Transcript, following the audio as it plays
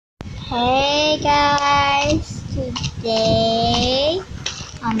Hey guys, today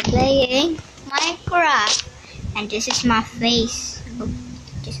I'm playing Minecraft and this is my face. Oh,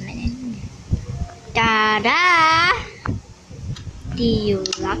 just a minute. Ta-da! Do you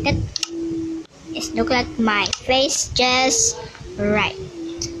like it? It looks like my face just right.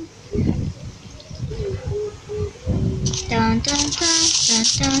 Dun, dun, dun, dun,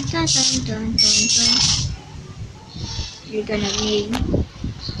 dun, dun, dun, dun, dun. You're gonna need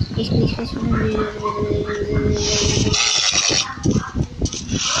please.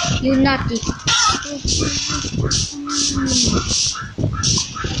 You naughty.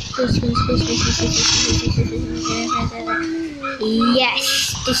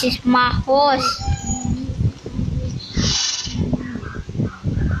 Yes, this is my horse.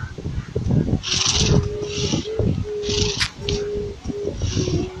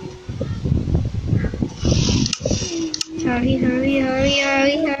 Hurry.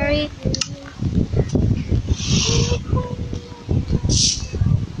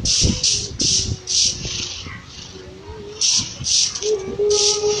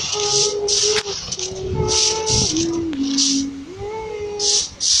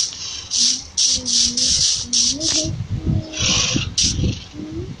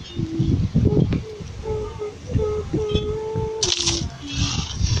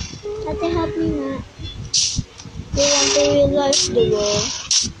 Ate, help me na. They want to realize the wall.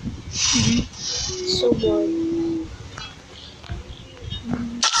 So bored.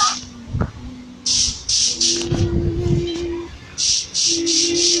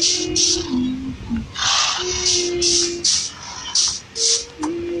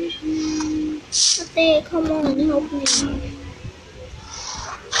 Ate, come on, help me.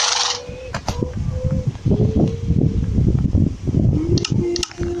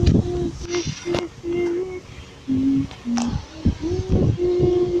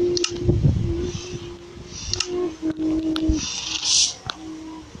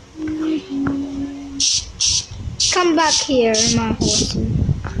 Come back here, my horse.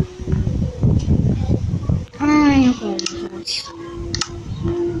 I'm going to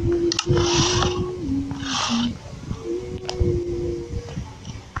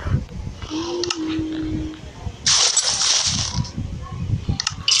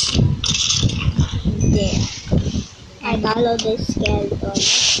there. I follow this skeleton.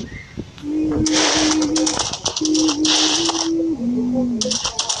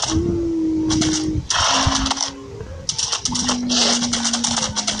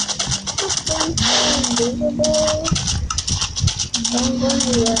 I'm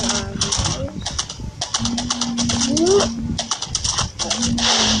gonna wear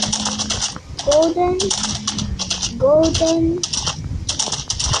golden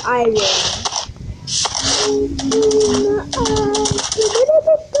iron.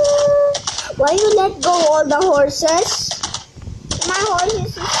 Why you let go all the horses? My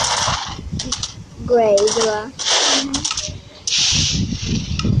horses is gray, diba?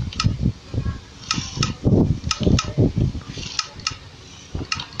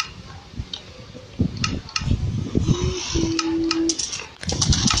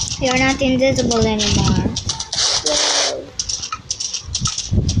 You're not invisible anymore.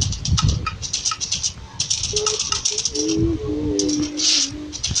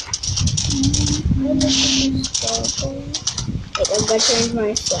 Wait, I'm gonna change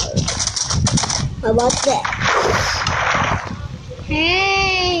myself. How about that?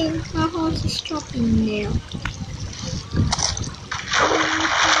 Hey, my horse is chopping there.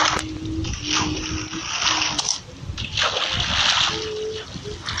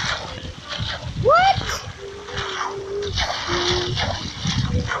 What?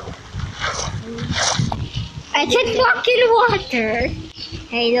 I can walk in water.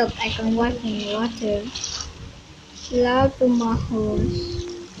 Hey, look, I can walk in water. Love to my horse.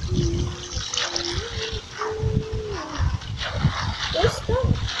 Just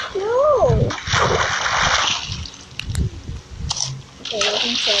don't go. Okay, let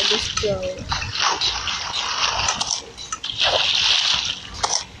me try this go.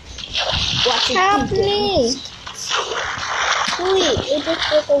 Help me! Wait, it just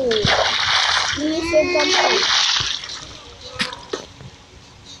took away. You said something.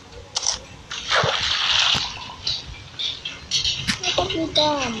 What have you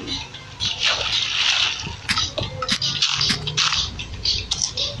done?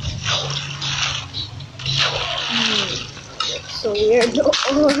 So weird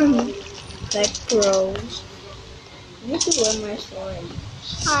arm. Like crows. I need to wear my sword.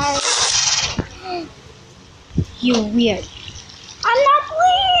 Hi. You weird. I'm not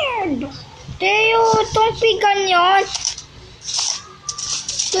weird! Teo, don't be ganyan!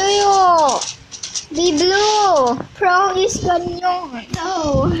 Teo! Be blue. Pro is ganyan.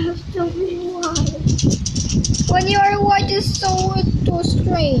 No, I have to be white. When you are white, it's so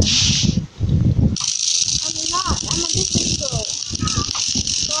strange. I'm not. I'm a different girl.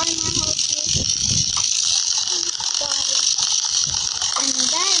 So I'm gonna help you. And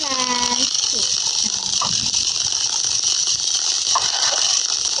then I put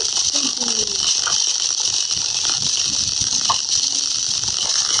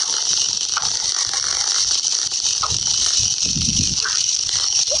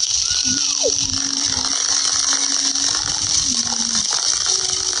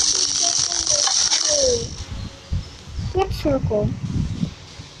what circle?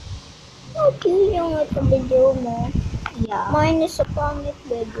 Okay, yung ito video mo. Yeah. Mine is a pangit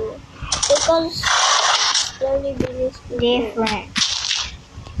video. Because slowly videos Different.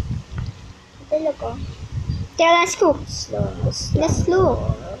 Talaga. Yeah, let's cook. Slow. Let's look.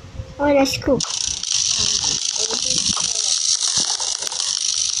 Oh, let's cook.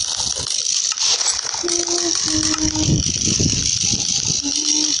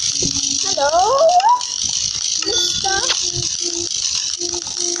 Hello? Mister?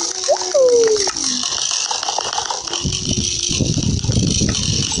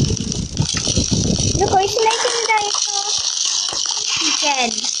 Look, it's making the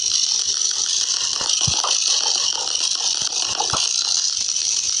chicken.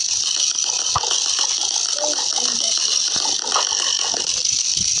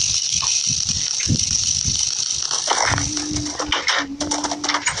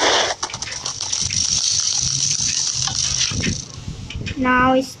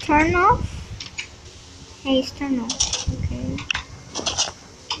 Now it's turned off. Hey, it's turned off. Okay.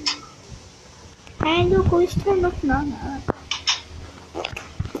 And look, it's turned off now.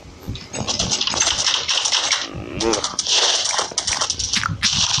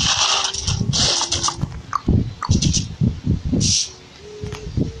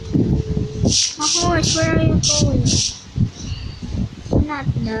 My horse, where are you going? Not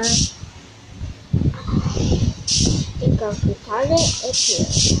there. Ikaw kitali here.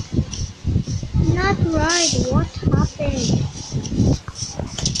 Not right. What happened?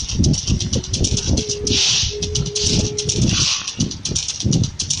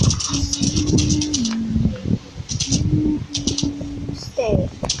 Stay.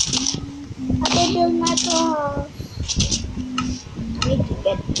 Ate, build my house. I need to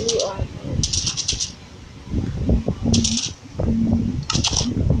get blue armor.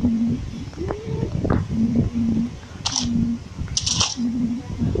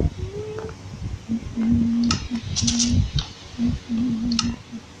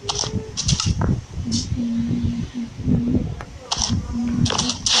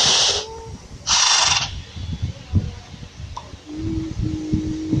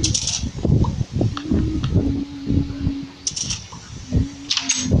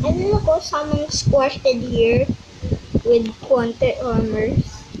 And look, oh, someone squashed it here with quantity armors.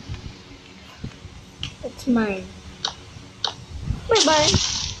 That's mine. Bye-bye.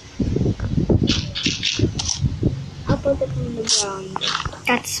 I'll put it on the ground.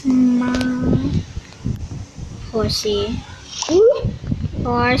 That's my horsey.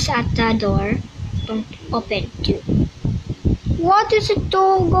 Horse at the door. Don't open too. What is it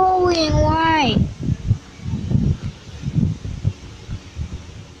all going? Why?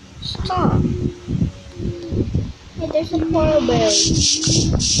 Stop. Hey, there's a coral bell.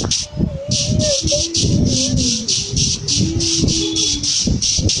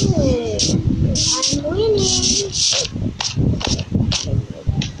 Hey, I'm winning.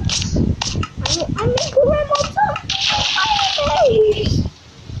 I'm in Grandma.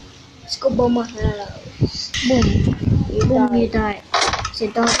 Let's go bomb my house. Boom. You Boom, died. you die. So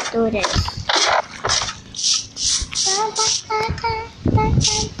don't do this.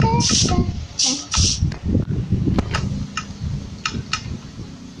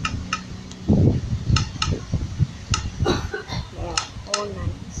 Yeah, all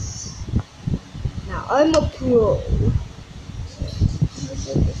nice. Now I'm a pro.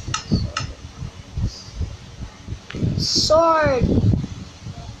 Sword.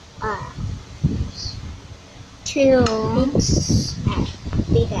 Two.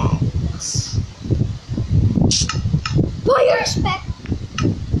 Big axe. Fire spec.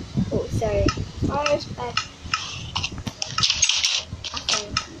 Oh, sorry. Fire spec. Okay.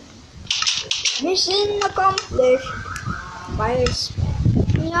 Mission accomplished. Fire spec.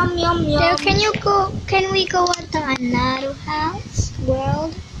 Yum yum yum. So can we go at the another house?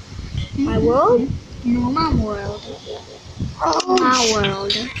 World? My world? No, my world. Oh, My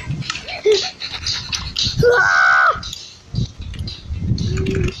world.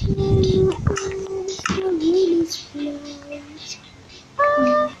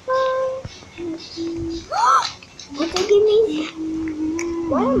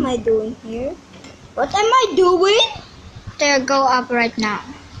 I doing here? What am I doing? There, go up right now.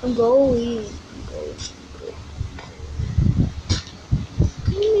 I'm going.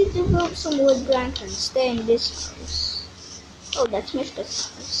 You need to build some wood plank and stay in this house. Oh, that's Mr.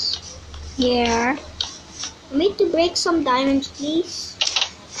 house. Here. I need to break some diamonds, please.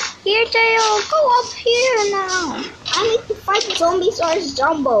 Here, Tayo. Go up here now. I need to fight zombies or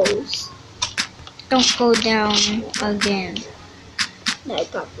zombos. Don't go down again. No, I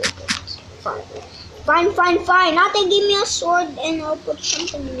can't break it. Fine. Nothing, give me a sword and I'll put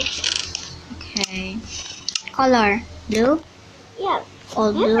something in it. Okay. Color. Blue? Yeah.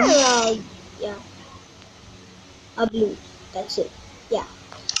 All blue? Yeah. A blue. That's it. Yeah.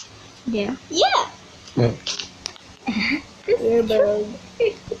 Yeah. Yeah. You're bird.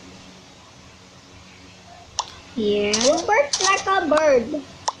 Here. This bird's like a bird.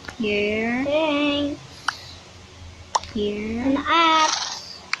 Here. Thanks. Here. An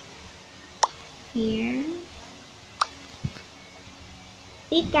axe. Here.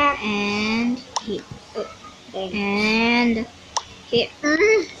 Pickaxe. And here. Thanks. And here.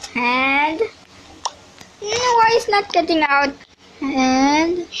 And why is not getting out?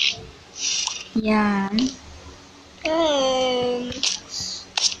 And yeah. Thanks.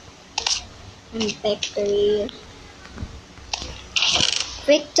 And victory.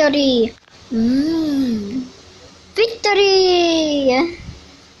 Victory. Victory.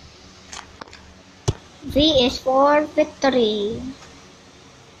 V is for victory.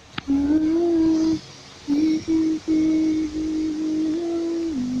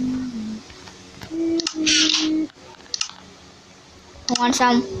 I want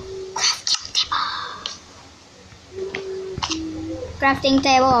some crafting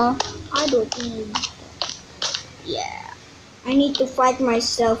table. I don't need. Yeah. I need to fight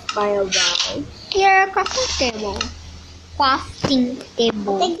myself by a while. Here, crafting table. Crafting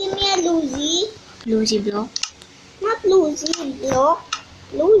table. Then give me a Lucy. Lucy block. Not Lucy, block.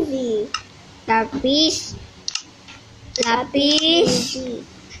 Lucy. Lapis. Lucy.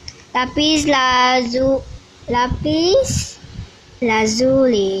 Lapis lazuli. Lapis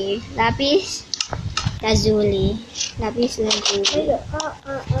lazuli.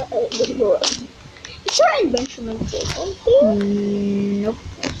 It's your invention table. Nope.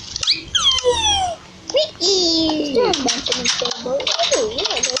 It's your invention table. Oh,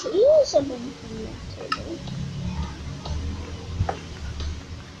 yeah, there is a invention table.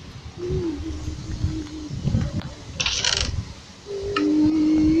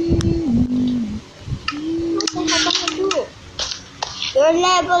 What the heck am I do? Your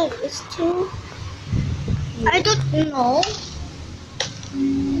level is 2. I don't know.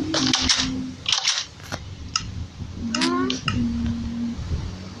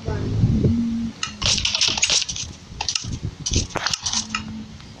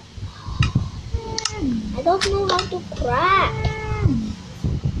 I don't know how to craft.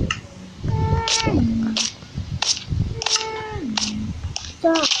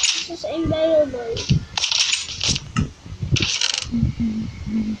 Stop. This is invaluable.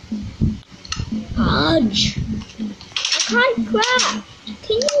 Fudge. I can't craft.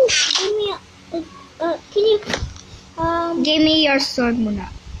 Can you give me Give me your sword muna.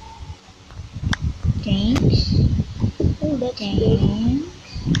 Thanks. Oh, that's big.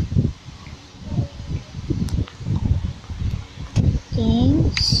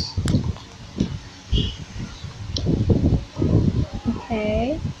 Thanks.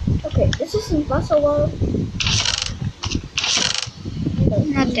 Okay. Okay, this is impossible.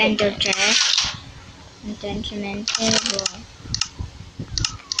 Not enter chest. Intention table.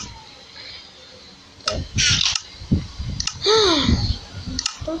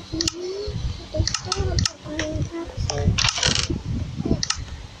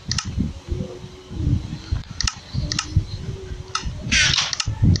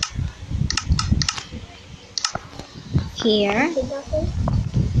 Here.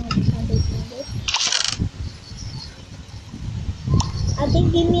 I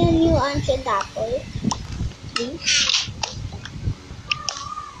think give me a new ancient apple, please.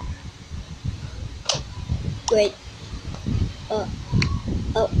 Wait.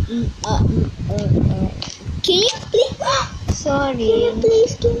 Can you please? Sorry. Can you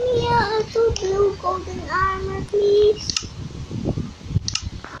please give me a 2 blue golden armor, please?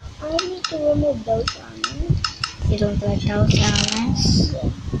 I need to remove those armors. You don't like those elements?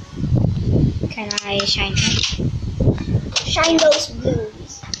 Can I shine them? Shine those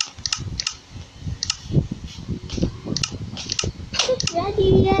blues. Ready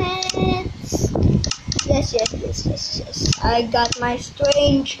yet? Yes. I got my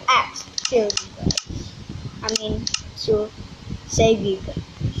strange axe to kill you guys. I mean, to save you guys.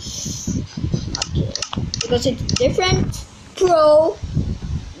 because it's different. Pro.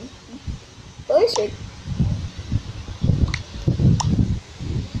 Where is it?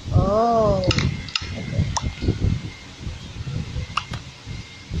 Oh. Okay.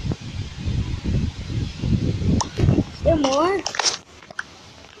 Is there more?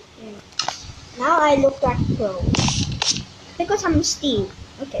 Yeah. Now I look like pro. Because I'm Steve.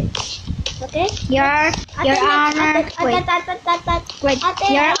 Okay. Okay. Your armor. Wait. Wait.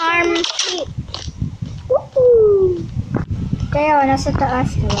 Your arm. Woohoo! Kayo, nasa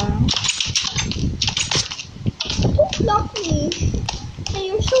taas, diba? Don't block me. Hey,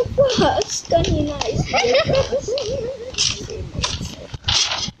 you're so fast. Kanina is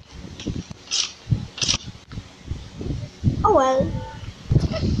Oh well.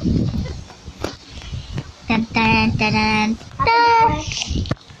 Dun, dun, dun, dun, dun.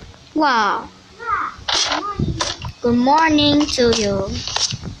 Wow. Good morning to you.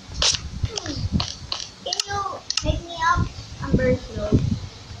 Can you make me up, Amber Slow?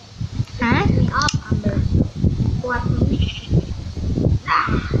 Huh? Make me up, Amber Slow. What?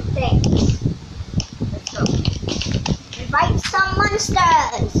 Thanks. Let's go. Invite some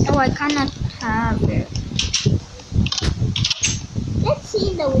monsters. Oh, I cannot have it. Let's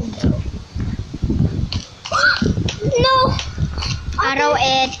see in the window. No! Arrow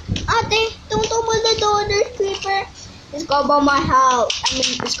it. Ate, don't open the door. There's creeper. Let's go about my house.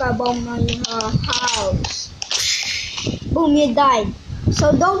 Let's go about my house. Boom, you died.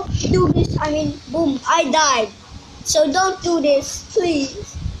 So don't do this. Boom, I died. So don't do this, please.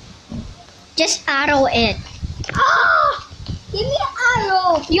 Just arrow it. Ah! Give me an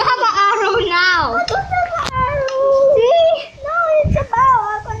arrow. You have an arrow now. I don't have an arrow. See? No, it's a bow.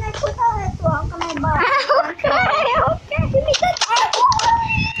 I'm gonna put on it. I'm gonna bow. Okay. Give me that arrow.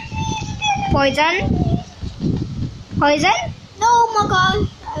 Poison? Poison? No, my God.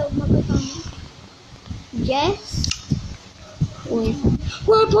 Oh my God. Yes. Poison.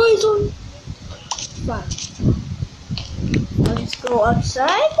 We're poison. Fine. Let's go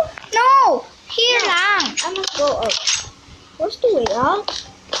outside. No! Here lang. I must go out. Where's the way out?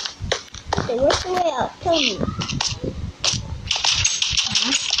 Okay, where's the way out? Tell me.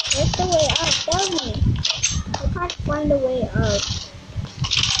 Where's the way out? Tell me. I can't find the way out.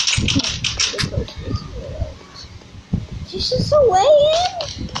 This is the way in?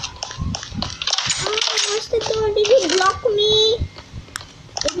 Where's the door? Did you block me?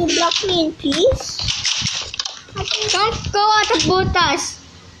 Did you block me in peace? Don't go out of butas.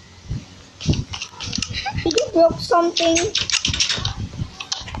 Did you broke something?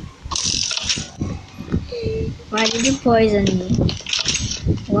 Why did you poison me?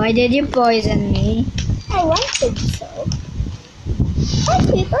 Why did you poison me? I wanted so. Hi,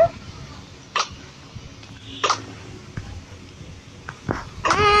 Creeper.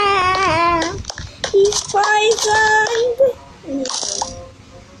 Ah, he's poisoned.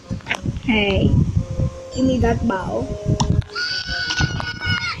 Hey. Give me that bow.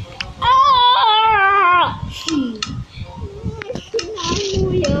 Ah!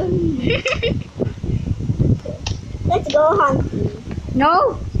 Let's go hunting.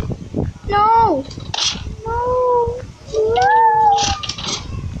 No! No! No.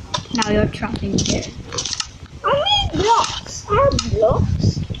 Now you're trapped in here. I need blocks. I have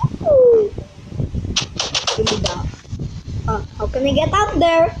blocks. Ooh. Give me that. How can I get up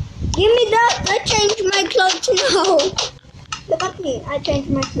there? Give me that. I changed my clothes now. Look at me. I changed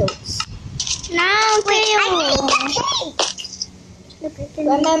my clothes. Now, Theo!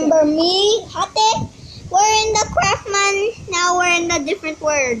 Remember me, Ate? We're in the Craftman. Now we're in a different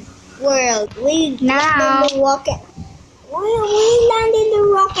world. We Now. landed the rocket. We landed the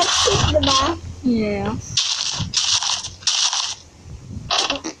rocket ship, diba? Yeah.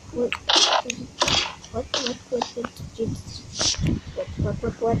 What?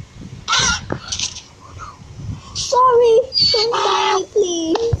 Sorry, don't die,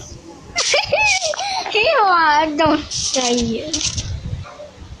 please. Theo, don't say you.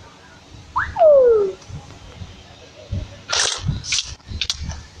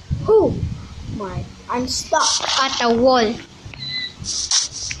 Oh my, I'm stuck. At the wall.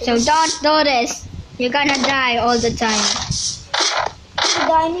 So don't do this. You're gonna die all the time.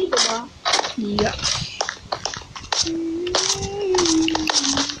 Die me, diba? Yeah.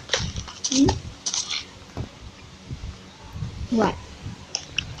 What?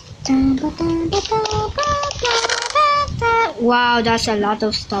 Wow, that's a lot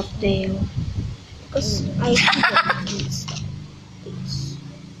of stuff there. Because I need stuff.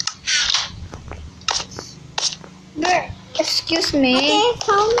 Excuse me. Okay,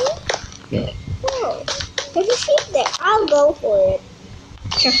 found me? Yeah. Oh, there's a sheep there. I'll go for it.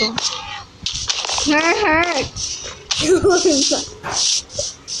 Careful. Hurt. I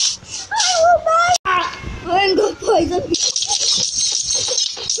will die. I'm gonna poison you.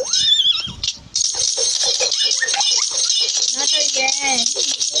 Not again. 7,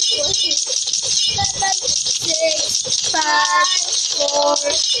 6, 5, 4,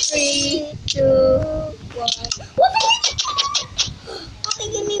 3, 2. What? Okay,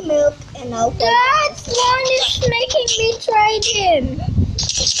 give me milk and I'll poison. That one is making me try him.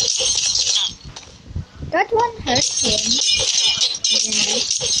 That one hurt him. Yeah.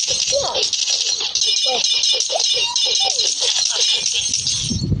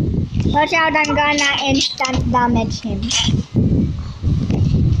 Watch out, I'm gonna instant damage him.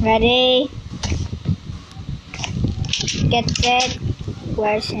 Ready? Get set.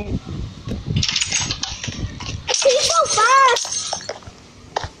 Where's him? He's so fast.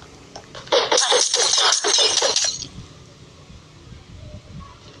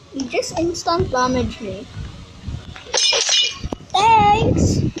 You just instant damage me.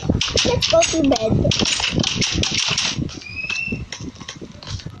 Thanks. Let's go to bed.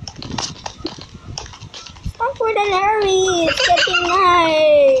 Stop for the hurry. It's getting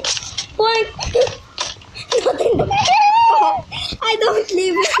night. What? Nothing. I don't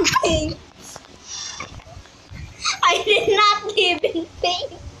live in pink. I did not live in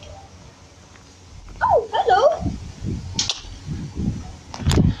pink. Oh, hello.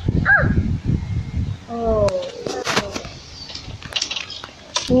 Oh.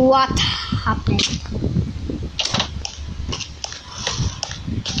 What happened?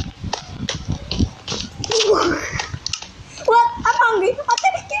 What? I'm hungry.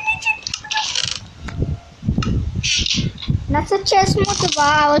 Nasa chest mo, diba?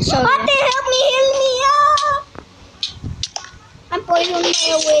 I will show you. Ate, help me, heal me up. I'm poisoned by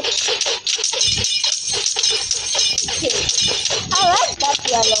a witch. I like that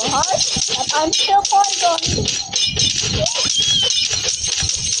yellow heart, but I'm still poisoned.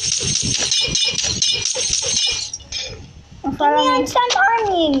 Follow me. Instant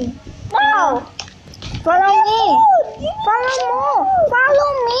arming. No. Follow me. Follow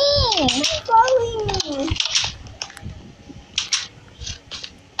me. Following me.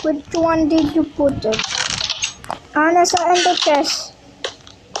 Which one did you put it? Nasa in the chest.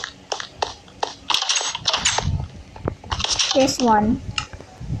 This one.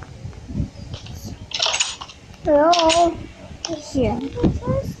 Hello. Here.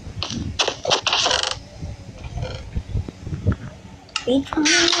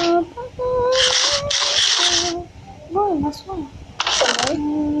 Boy, last one.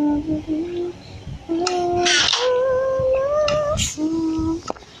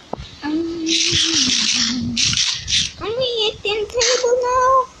 Can we eat in table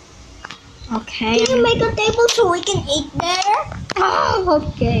now? Okay. Can you make a table so we can eat there?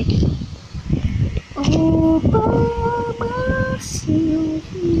 Oh, okay. Oh,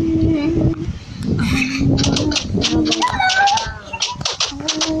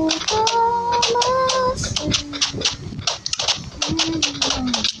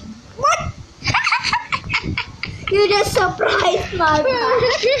 What? You just surprised my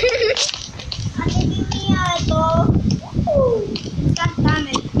Ate, give me ito. God damn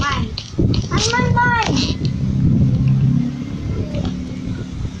it, mine. Mine.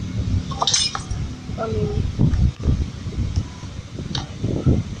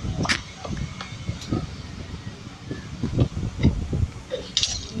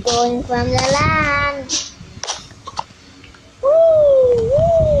 Going from the land.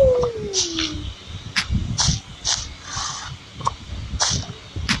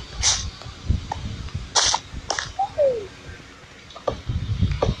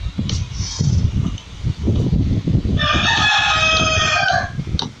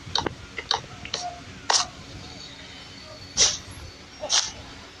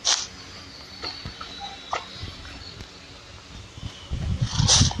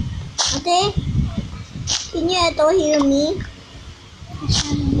 Ate, can you hear me?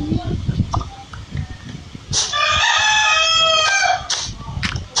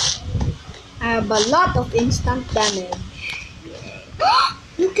 I have a lot of instant damage.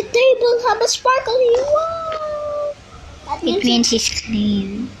 Look at table have a sparkly. Wow! That it means it's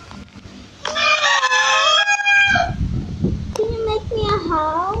clean. Can you make me a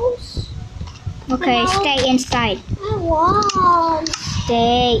house? Okay, stay inside. I want.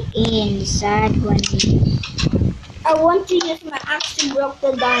 Stay inside, Wendy. I want to use my axe to break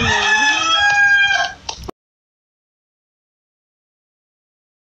the diamond.